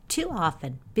Too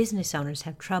often, business owners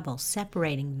have trouble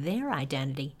separating their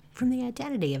identity from the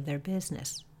identity of their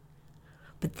business.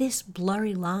 But this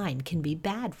blurry line can be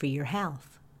bad for your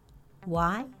health.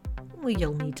 Why? Well,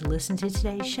 you'll need to listen to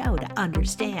today's show to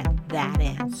understand that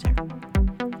answer.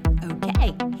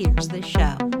 Okay, here's the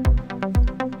show.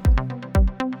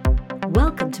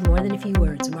 Welcome to More Than a Few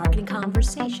Words, a marketing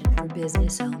conversation for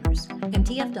business owners.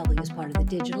 MTFW is part of the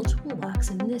Digital Toolbox,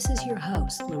 and this is your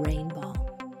host, Lorraine Ball.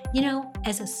 You know,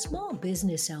 as a small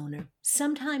business owner,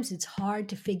 sometimes it's hard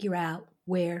to figure out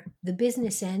where the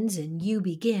business ends and you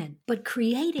begin. But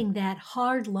creating that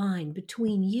hard line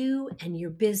between you and your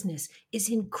business is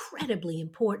incredibly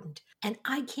important. And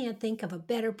I can't think of a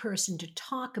better person to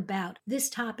talk about this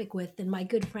topic with than my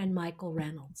good friend Michael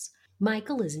Reynolds.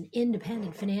 Michael is an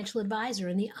independent financial advisor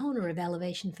and the owner of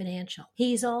Elevation Financial.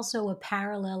 He's also a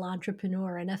parallel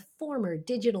entrepreneur and a former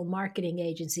digital marketing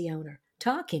agency owner.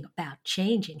 Talking about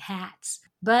changing hats.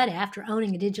 But after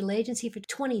owning a digital agency for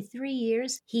 23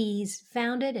 years, he's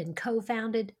founded and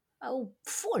co-founded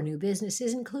 4 new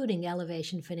businesses, including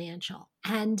Elevation Financial.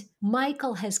 And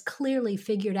Michael has clearly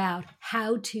figured out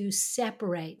how to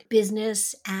separate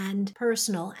business and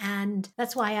personal. And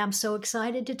that's why I'm so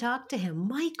excited to talk to him.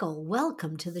 Michael,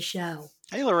 welcome to the show.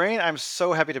 Hey, Lorraine, I'm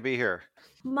so happy to be here.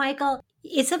 Michael,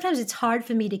 sometimes it's hard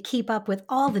for me to keep up with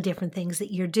all the different things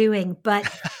that you're doing,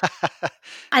 but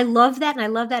I love that, and I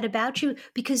love that about you,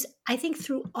 because I think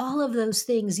through all of those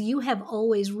things, you have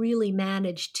always really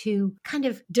managed to kind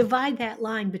of divide that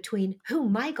line between who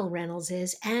Michael Reynolds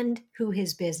is and who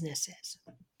his business is.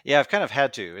 Yeah, I've kind of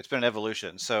had to. It's been an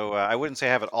evolution. So I wouldn't say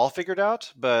I have it all figured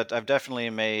out, but I've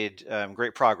definitely made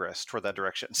great progress toward that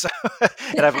direction. So,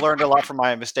 and I've learned a lot from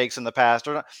my mistakes in the past,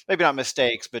 or maybe not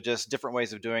mistakes, but just different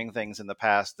ways of doing things in the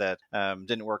past that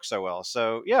didn't work so well.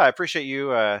 So yeah, I appreciate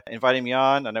you inviting me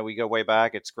on. I know we go way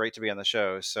back. It's great to be on the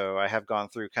show. So I have gone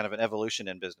through kind of an evolution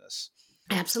in business.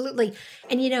 Absolutely.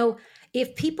 And you know,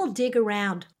 if people dig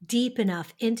around deep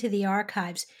enough into the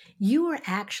archives, you were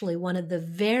actually one of the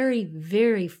very,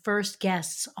 very first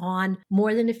guests on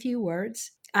More Than a Few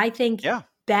Words. I think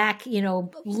back,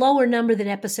 lower number than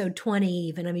episode 20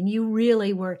 even. I mean, you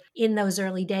really were in those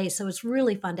early days. So it's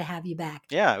really fun to have you back.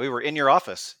 Yeah, we were in your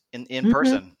office in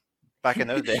person back in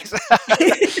those days.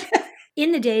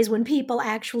 In the days when people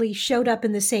actually showed up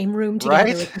in the same room together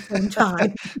at the same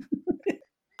time.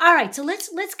 All right, so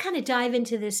let's kind of dive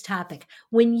into this topic.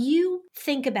 When you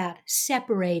think about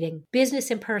separating business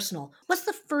and personal, what's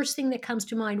the first thing that comes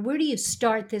to mind? Where do you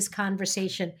start this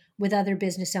conversation with other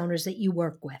business owners that you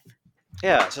work with?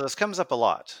 Yeah, so this comes up a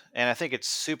lot, and I think it's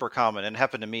super common. And it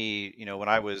happened to me, when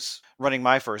I was running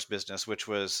my first business, which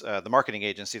was the marketing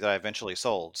agency that I eventually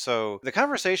sold. So the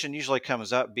conversation usually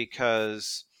comes up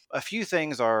because a few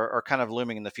things are kind of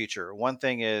looming in the future. One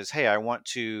thing is, hey, I want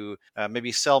to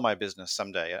maybe sell my business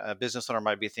someday. A business owner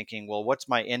might be thinking, well, what's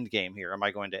my end game here? Am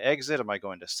I going to exit? Am I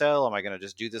going to sell? Am I going to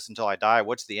just do this until I die?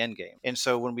 What's the end game? And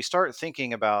so when we start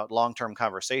thinking about long-term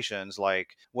conversations,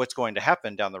 like what's going to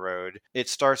happen down the road, it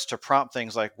starts to prompt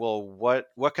things like, well,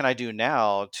 what can I do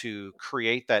now to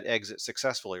create that exit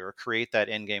successfully or create that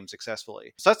end game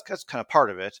successfully? So that's kind of part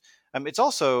of it. It's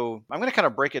also, I'm going to kind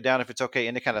of break it down, if it's okay,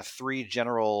 into kind of 3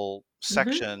 general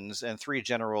sections and 3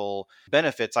 general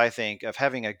benefits, I think, of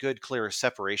having a good, clear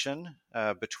separation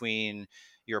between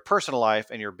your personal life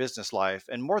and your business life,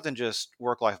 and more than just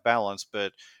work-life balance,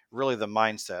 but really the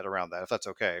mindset around that, if that's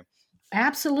okay.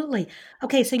 Absolutely.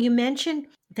 Okay, so you mentioned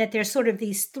that there's sort of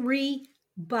these 3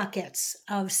 buckets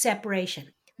of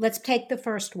separation. Let's take the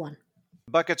first one.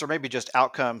 Buckets, or maybe just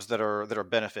outcomes that are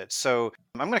benefits. So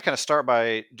I'm going to kind of start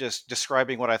by just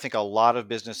describing what I think a lot of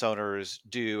business owners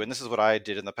do, and this is what I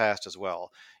did in the past as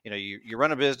well. You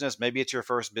run a business, maybe it's your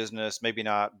first business, maybe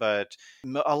not, but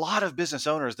a lot of business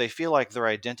owners, they feel like their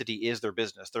identity is their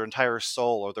business. Their entire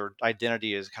soul or their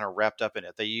identity is kind of wrapped up in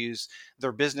it. They use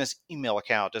their business email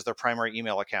account as their primary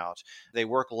email account. They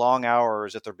work long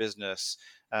hours at their business,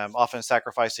 often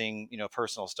sacrificing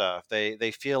personal stuff.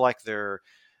 They feel like their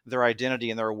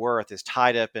identity and their worth is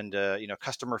tied up into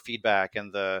customer feedback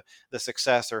and the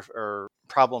success or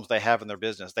problems they have in their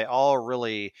business. They all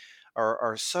really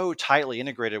are so tightly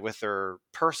integrated with their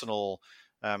personal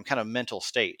kind of mental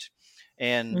state.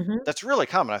 And that's really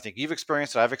common. I think you've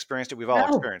experienced it. I've experienced it. We've all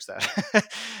experienced that.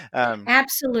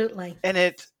 Absolutely.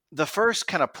 And the first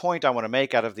kind of point I want to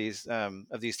make out of these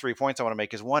 3 points I want to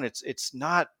make is, one, it's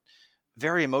not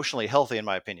very emotionally healthy, in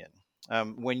my opinion.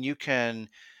 When you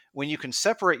can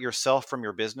separate yourself from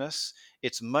your business,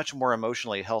 it's much more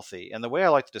emotionally healthy. And the way I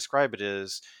like to describe it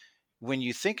is, when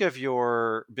you think of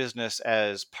your business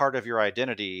as part of your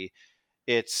identity,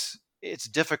 it's it's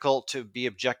difficult to be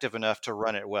objective enough to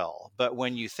run it well. But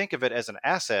when you think of it as an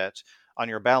asset on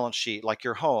your balance sheet, like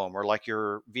your home or like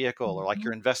your vehicle or like Mhm.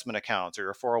 your investment accounts or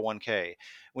your 401k,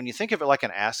 when you think of it like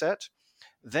an asset,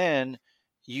 then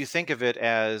you think of it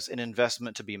as an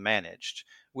investment to be managed,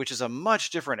 which is a much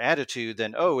different attitude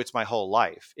than, oh, it's my whole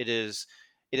life. It is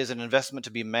an investment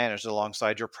to be managed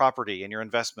alongside your property and your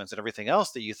investments and everything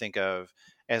else that you think of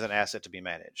as an asset to be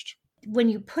managed. When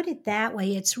you put it that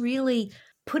way, it's really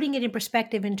putting it in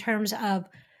perspective in terms of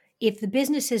if the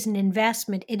business is an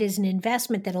investment, it is an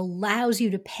investment that allows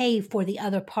you to pay for the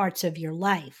other parts of your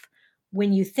life.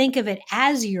 When you think of it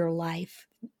as your life,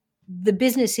 the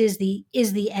business is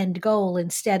the end goal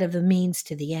instead of the means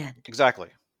to the end. Exactly.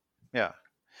 Yeah.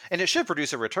 And it should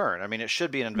produce a return. I mean, it should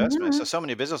be an investment. Mhm. So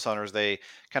many business owners, they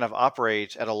kind of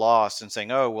operate at a loss and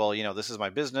saying, oh, well, this is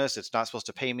my business. It's not supposed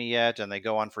to pay me yet. And they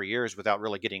go on for years without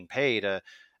really getting paid a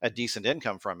decent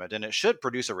income from it. And it should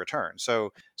produce a return.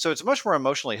 So it's much more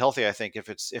emotionally healthy, I think, if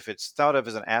it's thought of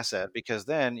as an asset, because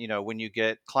then, when you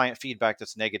get client feedback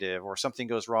that's negative or something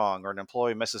goes wrong or an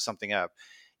employee messes something up,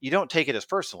 you don't take it as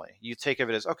personally. You take of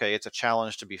it as, okay, it's a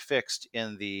challenge to be fixed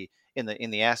in the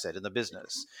asset, in the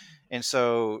business. And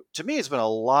so to me, it's been a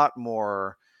lot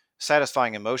more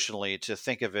satisfying emotionally to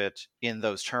think of it in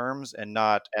those terms and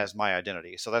not as my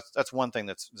identity. So that's one thing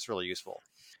that's really useful.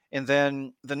 And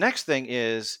then the next thing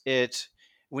is, it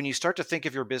when you start to think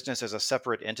of your business as a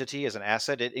separate entity, as an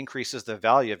asset, it increases the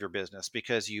value of your business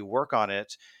because you work on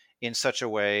it in such a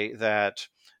way that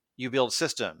you build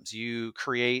systems, you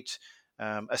create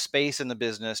a space in the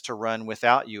business to run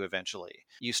without you eventually.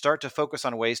 You start to focus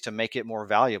on ways to make it more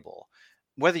valuable.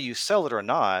 Whether you sell it or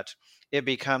not, it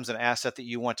becomes an asset that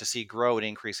you want to see grow and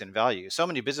increase in value. So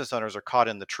many business owners are caught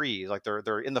in the trees, like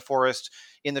they're in the forest,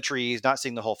 in the trees, not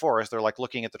seeing the whole forest. They're like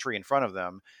looking at the tree in front of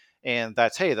them. And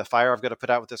that's, hey, the fire I've got to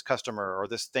put out with this customer, or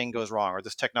this thing goes wrong, or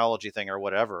this technology thing, or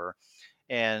whatever.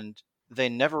 And they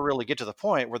never really get to the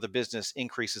point where the business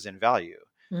increases in value,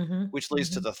 Mhm. which leads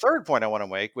to Mhm. the third point I want to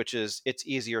make, which is it's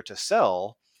easier to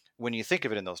sell when you think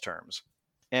of it in those terms.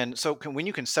 And so when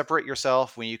you can separate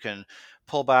yourself, when you can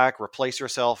pull back, replace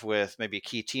yourself with maybe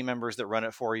key team members that run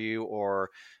it for you, or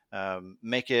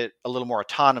make it a little more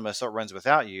autonomous so it runs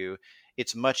without you,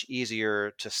 it's much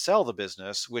easier to sell the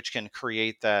business, which can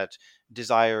create that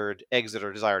desired exit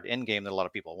or desired end game that a lot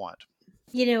of people want.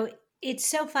 You know, it's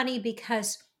so funny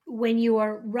because when you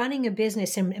are running a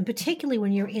business, and particularly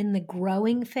when you're in the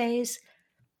growing phase,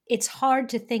 it's hard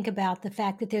to think about the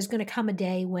fact that there's going to come a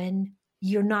day when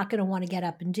you're not going to want to get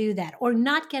up and do that, or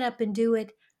not get up and do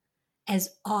it as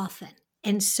often.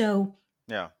 And so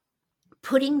Yeah.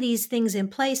 putting these things in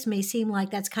place may seem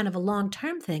like that's kind of a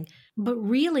long-term thing, but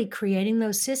really creating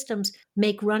those systems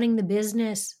make running the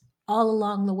business all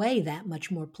along the way that much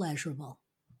more pleasurable.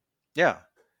 Yeah.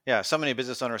 Yeah. So many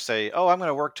business owners say, oh, I'm going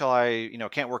to work till I,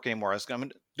 can't work anymore. I'm going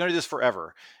to do this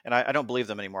forever. And I don't believe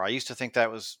them anymore. I used to think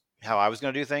that was how I was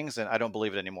going to do things, and I don't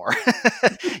believe it anymore.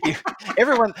 you,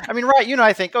 everyone, I mean, right.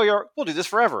 I think, oh, we'll do this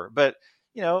forever. But,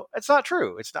 it's not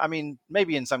true. I mean,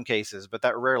 maybe in some cases, but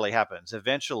that rarely happens.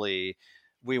 Eventually,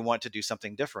 we want to do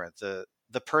something different.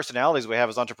 The personalities we have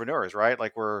as entrepreneurs, right?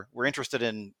 Like we're interested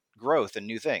in growth and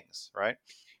new things, right?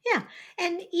 Yeah.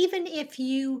 And even if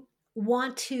you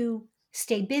want to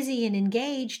stay busy and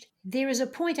engaged, there is a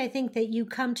point I think that you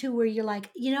come to where you're like,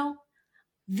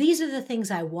 these are the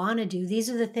things I want to do. These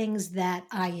are the things that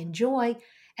I enjoy.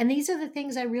 And these are the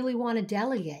things I really want to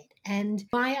delegate. And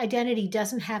my identity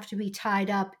doesn't have to be tied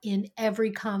up in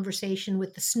every conversation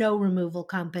with the snow removal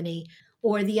company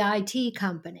or the IT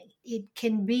company. It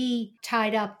can be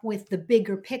tied up with the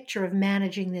bigger picture of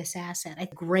managing this asset. A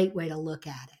great way to look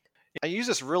at it. I use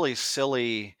this really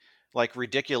silly, like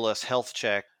ridiculous health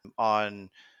check on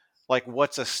like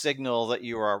what's a signal that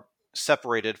you are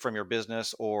separated from your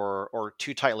business or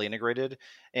too tightly integrated.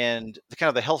 And the kind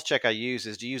of the health check I use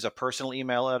is, to use a personal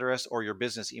email address or your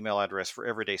business email address for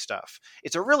everyday stuff.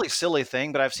 It's a really silly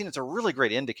thing, but I've seen it's a really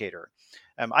great indicator.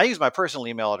 I use my personal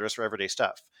email address for everyday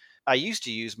stuff. I used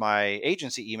to use my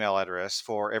agency email address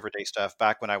for everyday stuff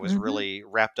back when I was Mhm. really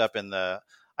wrapped up in the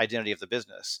identity of the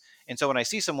business. And so when I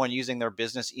see someone using their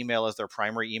business email as their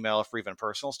primary email for even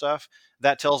personal stuff,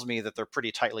 that tells me that they're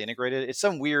pretty tightly integrated. It's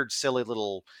some weird, silly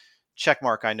little check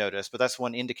mark I noticed, but that's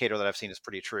one indicator that I've seen is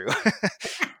pretty true.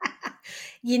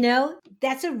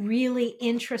 That's a really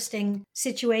interesting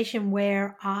situation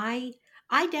where I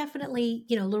definitely,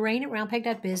 Lorraine at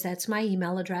roundpeg.biz, that's my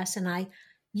email address, and I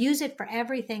use it for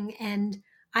everything. And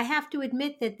I have to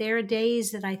admit that there are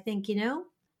days that I think,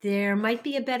 there might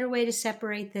be a better way to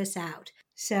separate this out.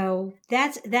 So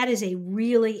that is a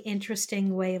really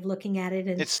interesting way of looking at it.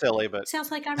 And It's silly, but sounds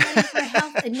like I'm ready for a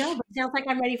health. No, but it sounds like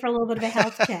I'm ready for a little bit of a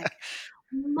health check.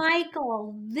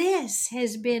 Michael, this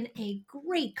has been a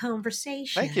great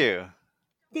conversation. thank you.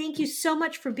 Thank you so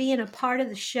much for being a part of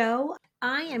the show.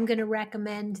 I am going to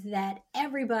recommend that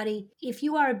everybody, if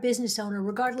you are a business owner,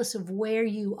 regardless of where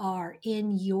you are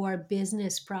in your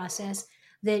business process,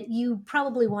 that you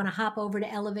probably want to hop over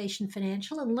to Elevation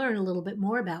Financial and learn a little bit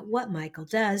more about what Michael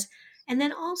does. And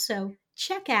then also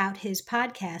check out his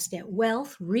podcast at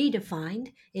Wealth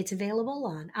Redefined. It's available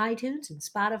on iTunes and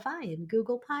Spotify and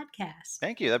Google Podcasts.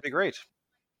 Thank you. That'd be great.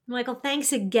 Michael,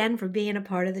 thanks again for being a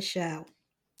part of the show.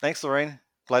 Thanks, Lorraine.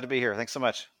 Glad to be here. Thanks so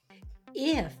much.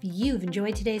 If you've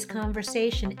enjoyed today's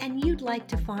conversation and you'd like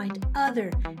to find other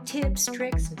tips,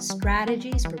 tricks, and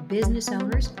strategies for business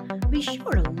owners, be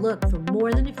sure to look for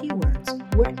More Than a Few Words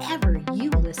wherever you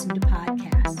listen to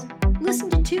podcasts. Listen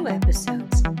to 2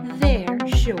 episodes. They're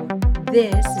short.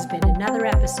 This has been another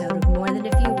episode of More Than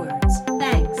a Few Words.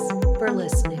 Thanks for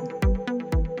listening.